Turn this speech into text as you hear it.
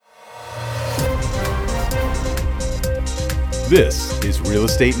This is Real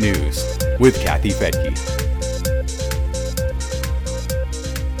Estate News with Kathy Fettke.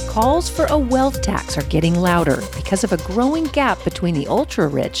 Calls for a wealth tax are getting louder because of a growing gap between the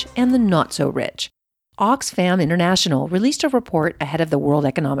ultra-rich and the not-so-rich. Oxfam International released a report ahead of the World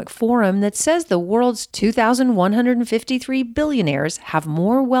Economic Forum that says the world's 2,153 billionaires have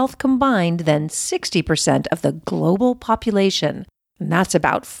more wealth combined than 60% of the global population. And that's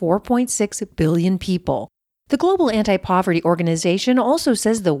about 4.6 billion people. The Global Anti-Poverty Organization also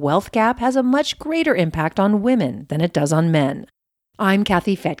says the wealth gap has a much greater impact on women than it does on men. I'm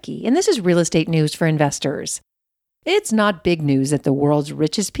Kathy Fettke, and this is Real Estate News for Investors. It's not big news that the world's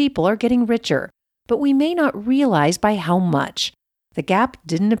richest people are getting richer, but we may not realize by how much. The gap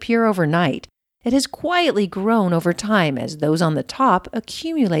didn't appear overnight. It has quietly grown over time as those on the top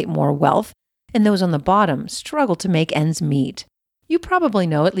accumulate more wealth and those on the bottom struggle to make ends meet. You probably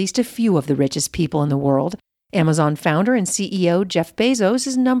know at least a few of the richest people in the world. Amazon founder and CEO Jeff Bezos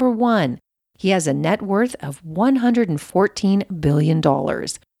is number one. He has a net worth of $114 billion.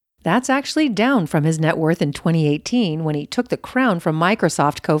 That's actually down from his net worth in 2018 when he took the crown from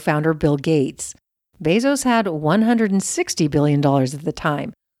Microsoft co-founder Bill Gates. Bezos had $160 billion at the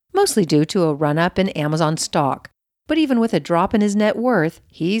time, mostly due to a run-up in Amazon stock. But even with a drop in his net worth,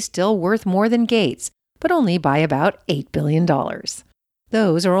 he's still worth more than Gates, but only by about $8 billion.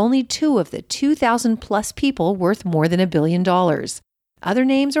 Those are only two of the 2,000 plus people worth more than $1 billion. Other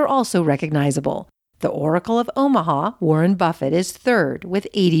names are also recognizable. The Oracle of Omaha, Warren Buffett, is third with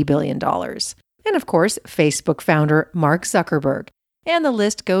 $80 billion. And of course, Facebook founder Mark Zuckerberg. And the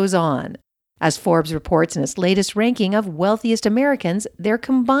list goes on. As Forbes reports in its latest ranking of wealthiest Americans, their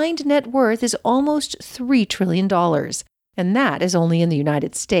combined net worth is almost $3 trillion. And that is only in the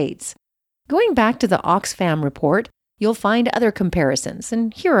United States. Going back to the Oxfam report, you'll find other comparisons,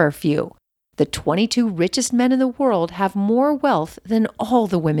 and here are a few. The 22 richest men in the world have more wealth than all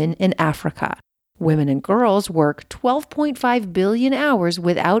the women in Africa. Women and girls work 12.5 billion hours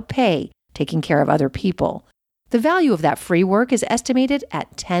without pay, taking care of other people. The value of that free work is estimated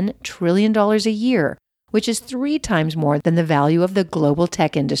at $10 trillion a year, which is 3 times more than the value of the global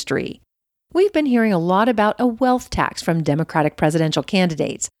tech industry. We've been hearing a lot about a wealth tax from Democratic presidential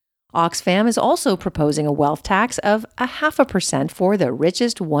candidates. Oxfam is also proposing a wealth tax of 0.5% for the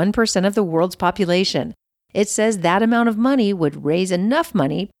richest 1% of the world's population. It says that amount of money would raise enough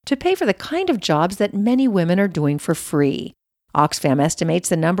money to pay for the kind of jobs that many women are doing for free. Oxfam estimates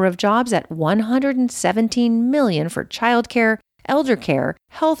the number of jobs at 117 million for childcare, elder care,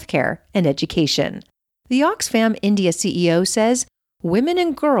 healthcare, and education. The Oxfam India CEO says women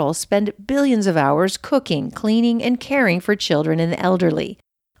and girls spend billions of hours cooking, cleaning, and caring for children and the elderly.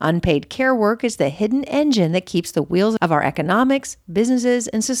 Unpaid care work is the hidden engine that keeps the wheels of our economics, businesses,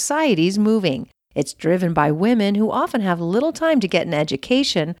 and societies moving. It's driven by women who often have little time to get an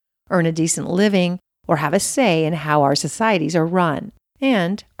education, earn a decent living, or have a say in how our societies are run,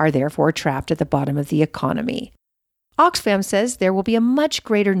 and are therefore trapped at the bottom of the economy. Oxfam says there will be a much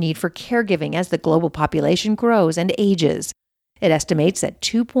greater need for caregiving as the global population grows and ages. It estimates that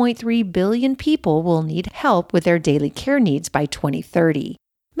 2.3 billion people will need help with their daily care needs by 2030.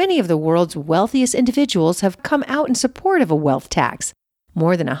 Many of the world's wealthiest individuals have come out in support of a wealth tax.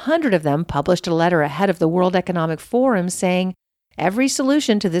 More than 100 of them published a letter ahead of the World Economic Forum saying, every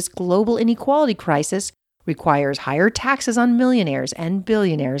solution to this global inequality crisis requires higher taxes on millionaires and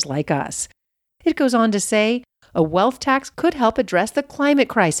billionaires like us. It goes on to say, a wealth tax could help address the climate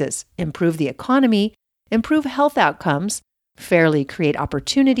crisis, improve the economy, improve health outcomes, fairly create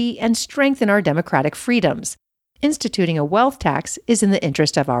opportunity, and strengthen our democratic freedoms. Instituting a wealth tax is in the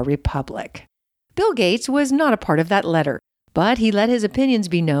interest of our republic. Bill Gates was not a part of that letter, but he let his opinions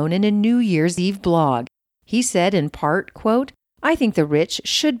be known in a New Year's Eve blog. He said in part, quote, I think the rich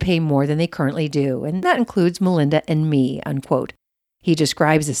should pay more than they currently do, and that includes Melinda and me, unquote. He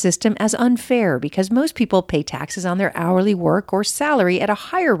describes the system as unfair because most people pay taxes on their hourly work or salary at a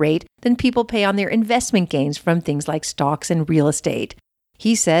higher rate than people pay on their investment gains from things like stocks and real estate.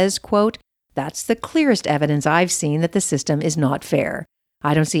 He says, quote, that's the clearest evidence I've seen that the system is not fair.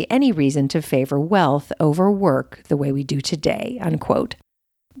 I don't see any reason to favor wealth over work the way we do today, unquote.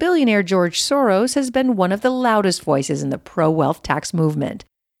 Billionaire George Soros has been one of the loudest voices in the pro-wealth tax movement.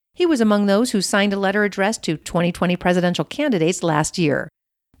 He was among those who signed a letter addressed to 2020 presidential candidates last year.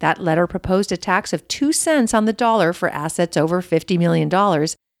 That letter proposed a tax of 2 cents on the dollar for assets over $50 million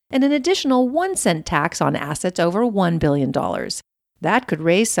and an additional 1 cent tax on assets over $1 billion. That could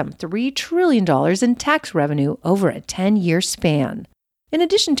raise some $3 trillion in tax revenue over a 10-year span. In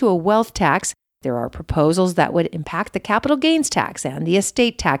addition to a wealth tax, there are proposals that would impact the capital gains tax and the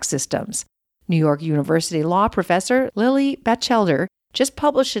estate tax systems. New York University law professor Lily Batchelder just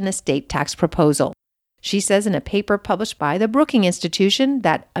published an estate tax proposal. She says in a paper published by the Brookings Institution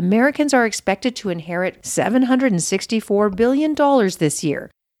that Americans are expected to inherit $764 billion this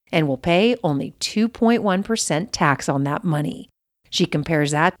year and will pay only 2.1% tax on that money. She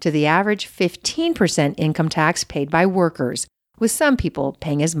compares that to the average 15% income tax paid by workers, with some people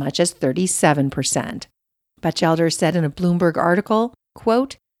paying as much as 37%. Batchelder said in a Bloomberg article,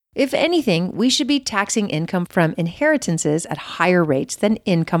 quote, "If anything, we should be taxing income from inheritances at higher rates than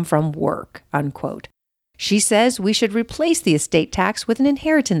income from work," unquote. She says we should replace the estate tax with an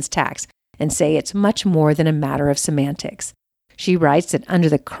inheritance tax and say it's much more than a matter of semantics. She writes that under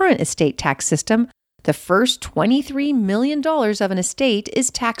the current estate tax system, the first $23 million of an estate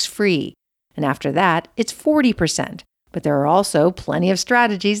is tax-free, and after that, it's 40%. But there are also plenty of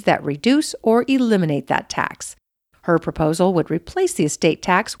strategies that reduce or eliminate that tax. Her proposal would replace the estate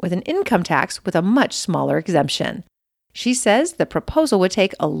tax with an income tax with a much smaller exemption. She says the proposal would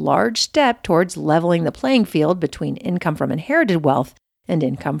take a large step towards leveling the playing field between income from inherited wealth and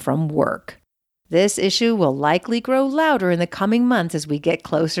income from work. This issue will likely grow louder in the coming months as we get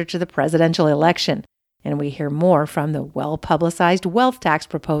closer to the presidential election, and we hear more from the well-publicized wealth tax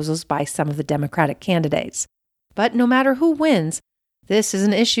proposals by some of the Democratic candidates. But no matter who wins, this is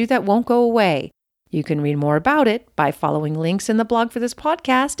an issue that won't go away. You can read more about it by following links in the blog for this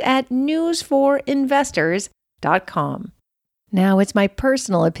podcast at newsforinvestors.com. Now, it's my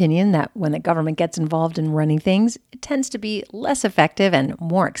personal opinion that when the government gets involved in running things, it tends to be less effective and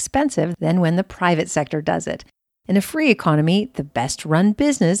more expensive than when the private sector does it. In a free economy, the best-run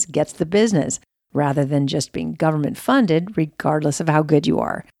business gets the business, rather than just being government-funded regardless of how good you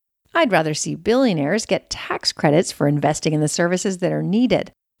are. I'd rather see billionaires get tax credits for investing in the services that are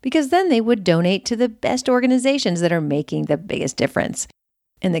needed, because then they would donate to the best organizations that are making the biggest difference.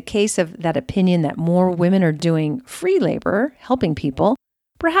 In the case of that opinion that more women are doing free labor, helping people,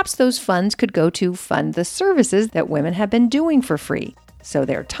 perhaps those funds could go to fund the services that women have been doing for free, so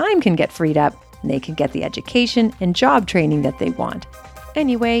their time can get freed up and they can get the education and job training that they want.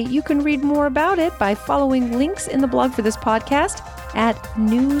 Anyway, you can read more about it by following links in the blog for this podcast at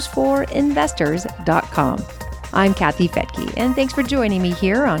newsforinvestors.com. I'm Kathy Fettke, and thanks for joining me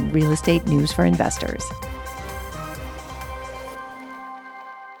here on Real Estate News for Investors.